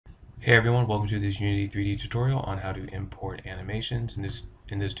Hey everyone, welcome to this Unity 3D tutorial on how to import animations.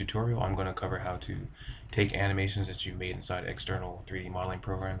 In this tutorial, I'm going to cover how to take animations that you made inside external 3D modeling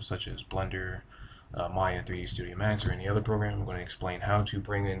programs such as Blender, Maya, 3D Studio Max, or any other program. I'm going to explain how to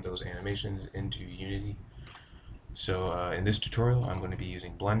bring in those animations into Unity. So in this tutorial, I'm going to be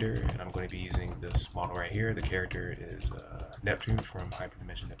using Blender, and I'm going to be using this model right here. The character is Neptune from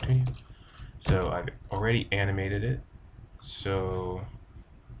Hyperdimension Neptune. So I've already animated it. So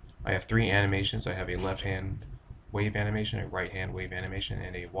I have three animations. I have a left hand wave animation, a right hand wave animation,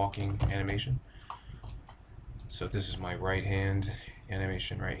 and a walking animation. So this is my right hand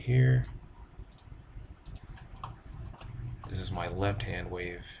animation right here. This is my left hand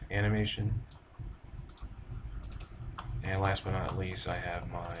wave animation. And last but not least, I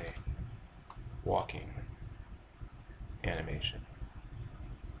have my walking animation.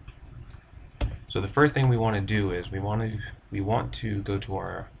 So the first thing we want to do is we want to go to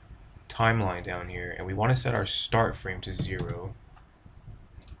our timeline down here, and we want to set our start frame to 0.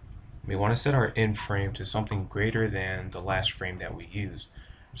 We want to set our end frame to something greater than the last frame that we use.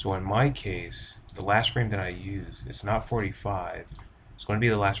 So in my case, the last frame that I use, it's not 45. It's going to be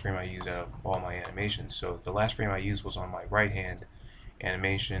the last frame I use out of all my animations. So the last frame I used was on my right hand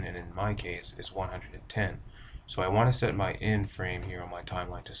animation, and in my case, it's 110. So I want to set my end frame here on my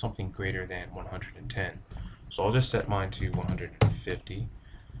timeline to something greater than 110. So I'll just set mine to 150.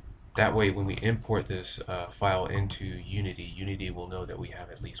 That way, when we import this file into Unity, Unity will know that we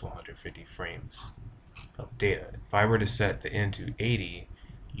have at least 150 frames of data. If I were to set the end to 80,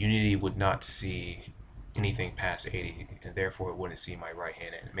 Unity would not see anything past 80, and therefore it wouldn't see my right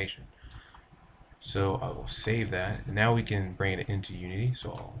hand animation. So I will save that, and now we can bring it into Unity.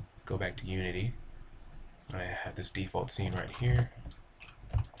 So I'll go back to Unity. I have this default scene right here.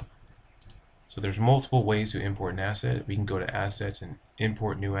 So there's multiple ways to import an asset. We can go to Assets and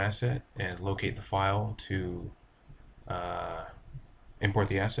Import New Asset and locate the file to import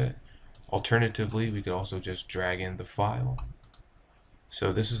the asset. Alternatively, we could also just drag in the file.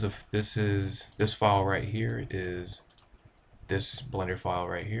 So this file right here is this Blender file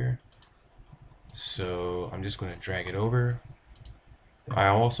right here. So I'm just going to drag it over. I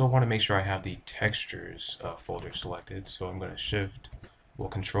also want to make sure I have the textures folder selected. So I'm going to We'll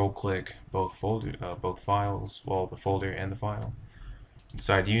control click both files, well, the folder and the file.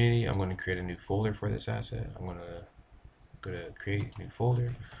 Inside Unity, I'm going to create a new folder for this asset. I'm going to go to create new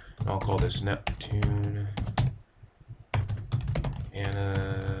folder, and I'll call this Neptune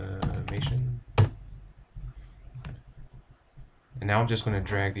animation. And now I'm just going to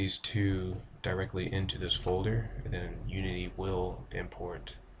drag these two directly into this folder, and then Unity will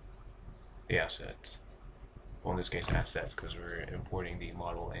import the assets. Well, in this case, assets, because we're importing the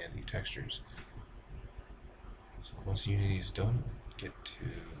model and the textures. So once Unity is done, get to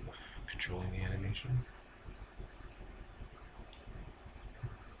controlling the animation.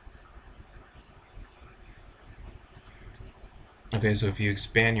 Okay, so if you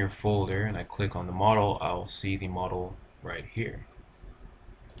expand your folder and I click on the model, I'll see the model right here.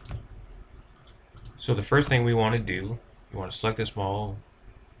 So the first thing we want to do, you want to select this model,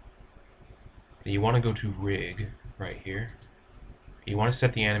 and you want to go to Rig right here. You want to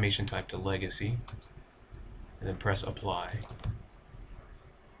set the animation type to Legacy, and then press Apply.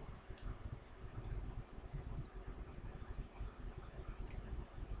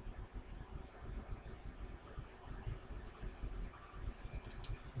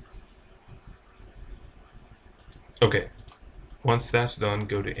 Okay, once that's done,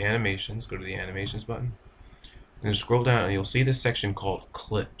 go to Animations, go to the Animations button, and then scroll down, and you'll see this section called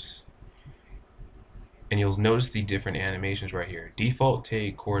Clips. And you'll notice the different animations right here. Default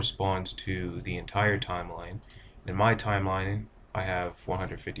take corresponds to the entire timeline. In my timeline, I have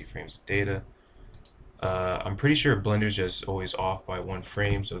 150 frames of data. I'm pretty sure Blender's just always off by 1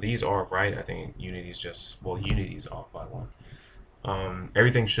 frame, so these are right. I think Unity's just, well, Unity's off by 1.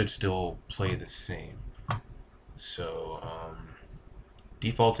 Everything should still play the same. So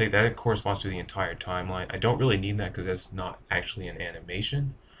default take, that corresponds to the entire timeline. I don't really need that because that's not actually an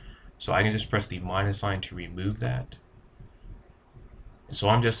animation. So I can just press the minus sign to remove that. So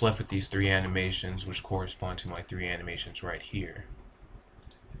I'm just left with these 3 animations, which correspond to my 3 animations right here.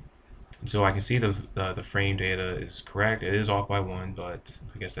 And so I can see the frame data is correct. It is off by 1, but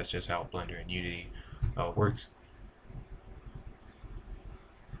I guess that's just how Blender and Unity works.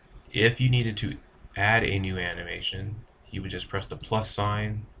 If you needed to add a new animation, you would just press the plus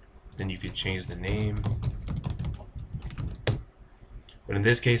sign, then you could change the name. But in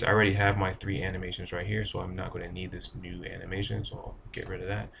this case, I already have my 3 animations right here, so I'm not going to need this new animation, so I'll get rid of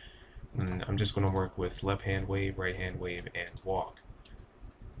that. And I'm just going to work with left hand wave, right hand wave, and walk.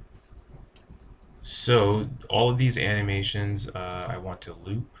 So all of these animations I want to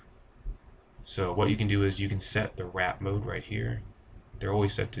loop. So what you can do is you can set the wrap mode right here. They're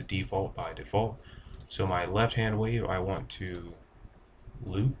always set to default by default. So my left hand wave I want to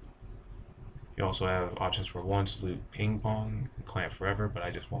loop. You also have options for once, loop, ping pong, clamp forever, but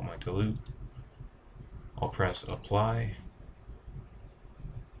I just want mine to loop. I'll press apply.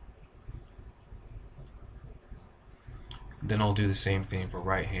 Then I'll do the same thing for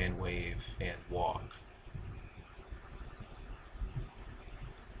right hand wave and walk.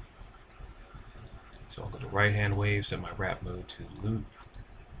 So I'll go to right hand wave, set my wrap mode to loop.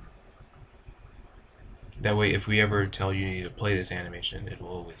 That way if we ever tell Unity to play this animation, it will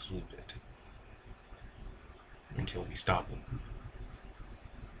always loop it until we stop the loop.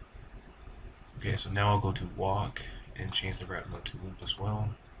 Okay, so now I'll go to walk and change the wrap mode to loop as well.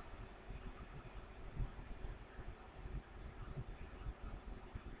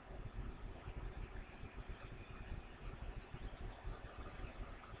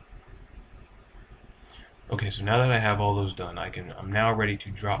 Okay, so now that I have all those done, I'm now ready to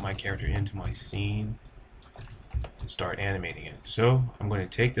drop my character into my scene and start animating it. So I'm going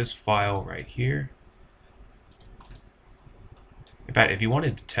to take this file right here. In fact, if you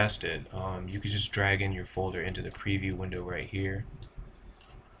wanted to test it, you could just drag in your folder into the preview window right here.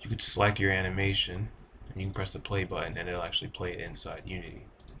 You could select your animation and you can press the play button and it'll actually play it inside Unity.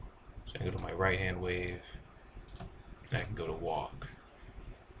 So I can go to my right hand wave and I can go to walk.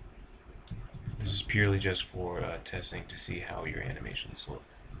 This is purely just for testing to see how your animations look.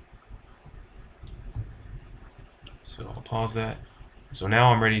 So I'll pause that. So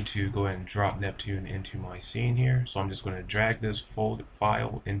now I'm ready to go ahead and drop Neptune into my scene here. So I'm just going to drag this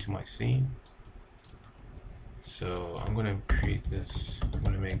file into my scene. So I'm going to create this. I'm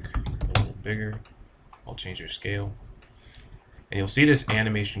going to make it a little bigger. I'll change your scale. And you'll see this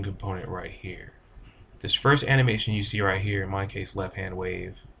animation component right here. This first animation you see right here, in my case left hand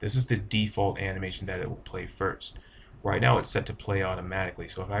wave, this is the default animation that it will play first. Right now it's set to play automatically,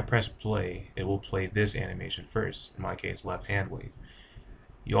 so if I press play, it will play this animation first, in my case left hand wave.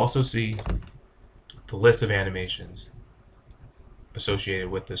 You also see the list of animations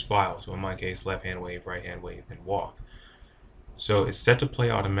associated with this file, so in my case left hand wave, right hand wave, and walk. So it's set to play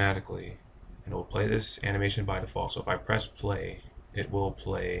automatically, and it will play this animation by default. So if I press play, it will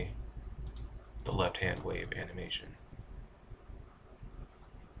play the left hand wave animation.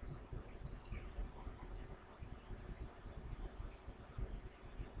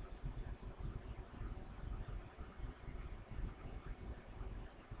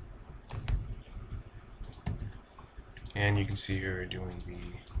 And you can see here doing the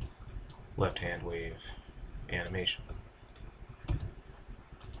left hand wave animation.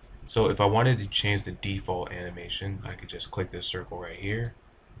 So if I wanted to change the default animation, I could just click this circle right here.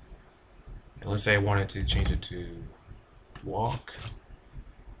 And let's say I wanted to change it to walk.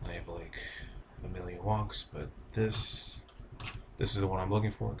 I have like a million walks, but this is the one I'm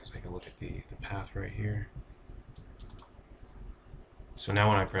looking for because I can look at the path right here. So now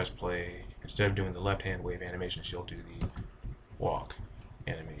when I press play, instead of doing the left hand wave animation, she'll do the walk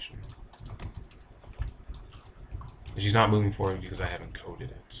animation. And she's not moving forward because I haven't coded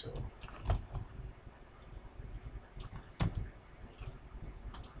it.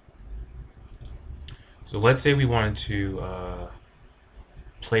 So let's say we wanted to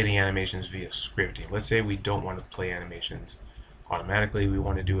play the animations via scripting. Let's say we don't want to play animations automatically. We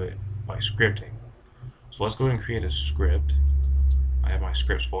want to do it by scripting. So let's go ahead and create a script. I have my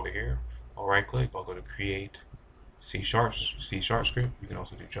scripts folder here. I'll right click, I'll go to create C# script. You can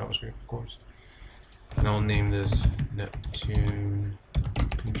also do JavaScript, of course. And I'll name this Neptune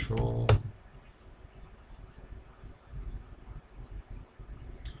control.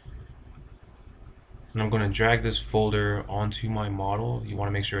 And I'm going to drag this folder onto my model. You want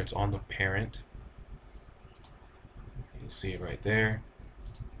to make sure it's on the parent. You'll see it right there.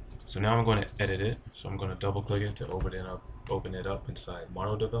 So now I'm going to edit it. So I'm going to double click it to open it up inside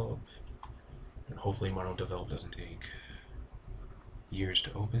MonoDevelop. And hopefully MonoDevelop doesn't take years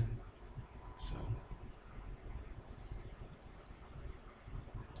to open. So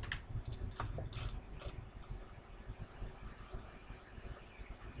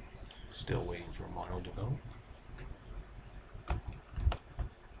still waiting for MonoDevelop.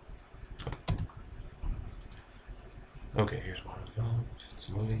 Okay, here's MonoDevelop. It's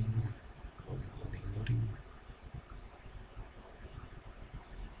loading. Loading.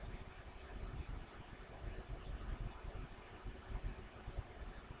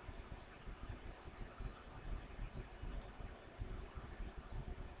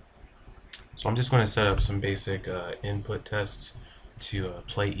 So I'm just going to set up some basic input tests to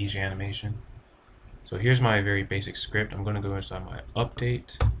play each animation. So here's my very basic script. I'm going to go inside my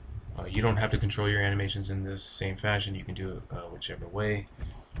update. You don't have to control your animations in this same fashion. You can do it whichever way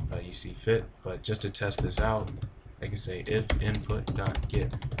you see fit. But just to test this out, I can say if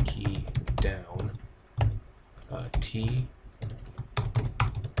input.get key down t.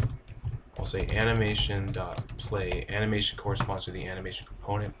 I'll say animation.play. Animation corresponds to the animation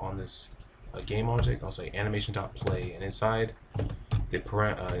component on this game object. I'll say animation.play, and inside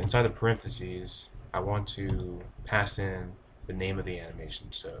the parentheses, I want to pass in the name of the animation.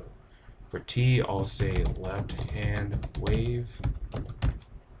 So for T, I'll say left hand wave.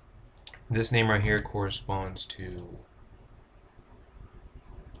 This name right here corresponds to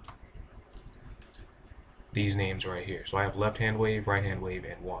these names right here. So I have left hand wave, right hand wave,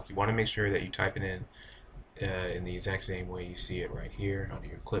 and walk. You want to make sure that you type it in the exact same way you see it right here under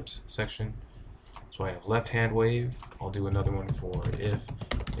your clips section. So I have left hand wave. I'll do another one for if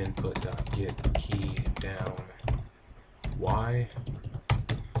input.get key down Y.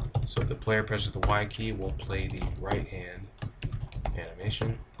 So if the player presses the Y key, we'll play the right hand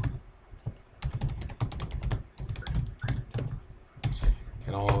animation.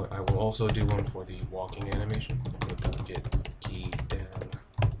 And I will also do one for the walking animation. Get key down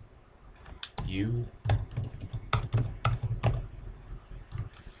U.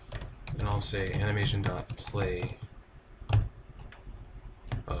 And I'll say animation.play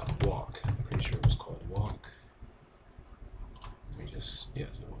walk. I'm pretty sure it was called walk. Let me just, yes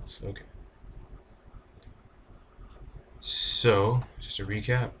it was, okay. So, just to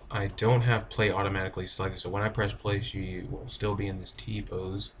recap, I don't have play automatically selected, so when I press play, she will still be in this T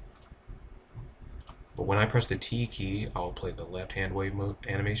pose. But when I press the T key, I'll play the left hand wave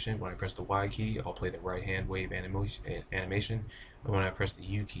animation. When I press the Y key, I'll play the right hand wave animation. And when I press the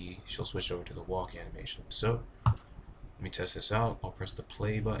U key, she'll switch over to the walk animation. So, let me test this out. I'll press the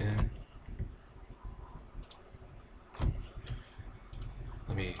play button.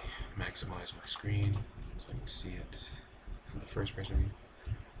 Let me maximize my screen so I can see it from the first person view.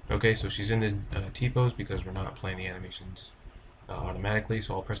 Okay, so she's in the T pose because we're not playing the animations automatically.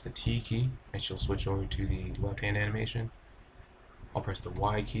 So I'll press the T key and she'll switch over to the left hand animation. I'll press the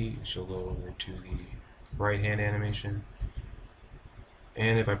Y key and she'll go over to the right hand animation.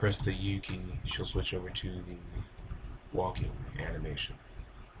 And if I press the U key, she'll switch over to the walking animation.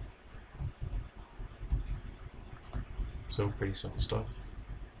 So pretty simple stuff.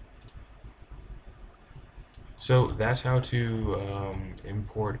 So that's how to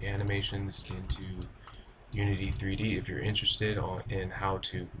import animations into Unity3D. If you're interested in how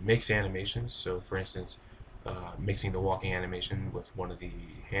to mix animations, so for instance, mixing the walking animation with one of the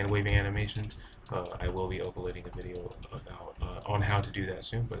hand waving animations, I will be uploading a video about on how to do that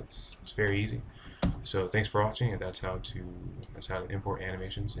soon, but it's very easy. So thanks for watching, and that's how to import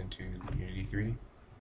animations into Unity3D.